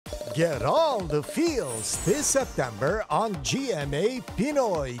Get all the feels this September on GMA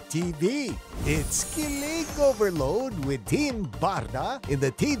Pinoy TV. It's Kilig Overload with Team Barda in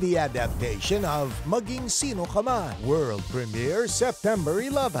the TV adaptation of Maging Sino Ka Man. World premiere September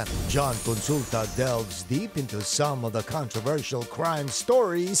 11. John Consulta delves deep into some of the controversial crime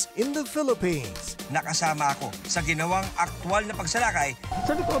stories in the Philippines. Nakasama ako sa ginawang aktwal na pagsalakay.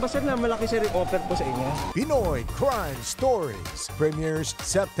 Sabi ko ba sir na malaki sir yung offer po sa inyo? Pinoy Crime Stories premieres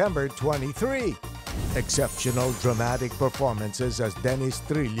September 23. Exceptional dramatic performances as Dennis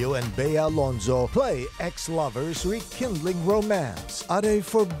Trillo and Bea Alonzo play ex-lovers rekindling romance at a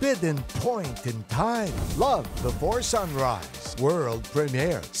forbidden point in time. Love Before Sunrise. World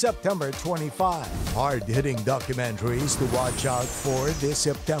premiere September 25. Hard-hitting documentaries to watch out for this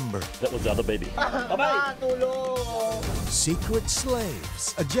September. That was the other baby. Bye-bye! Secret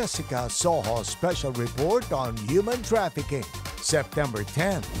Slaves, a Jessica Soho special report on human trafficking. September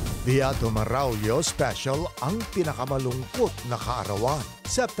 10, the Atom Araullo Special, ang Pinakamalungkot na Kaarawan.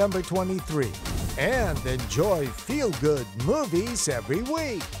 September 23, and enjoy feel-good movies every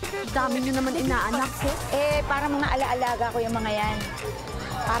week. Dami nyo naman inaanak ko. Parang mga alaalaga ko yung mga yan.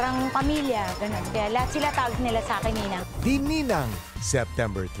 Parang pamilya, ganun. Kaya lahat sila tawag nila sa akin, Ninang. Di Ninang,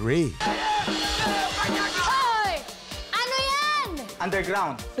 September 3. Hoy! Ano yan?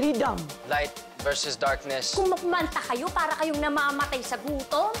 Underground. Freedom. Light versus darkness. Kung magmanta kayo para kayong namamatay sa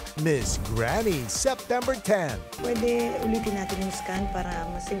gutom. Miss Granny, September 10. Pwede ulitin natin yung scan para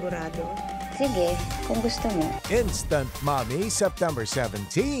masigurado. Sige, kung gusto mo. Instant Mommy, September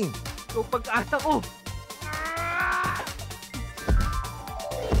 17. So pag-asa ko.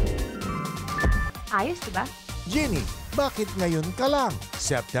 Ayos, diba? Ginny, bakit ngayon ka lang?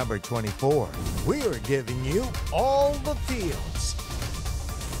 September 24. We're giving you all the feels.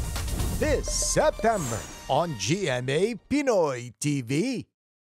 This September on GMA Pinoy TV.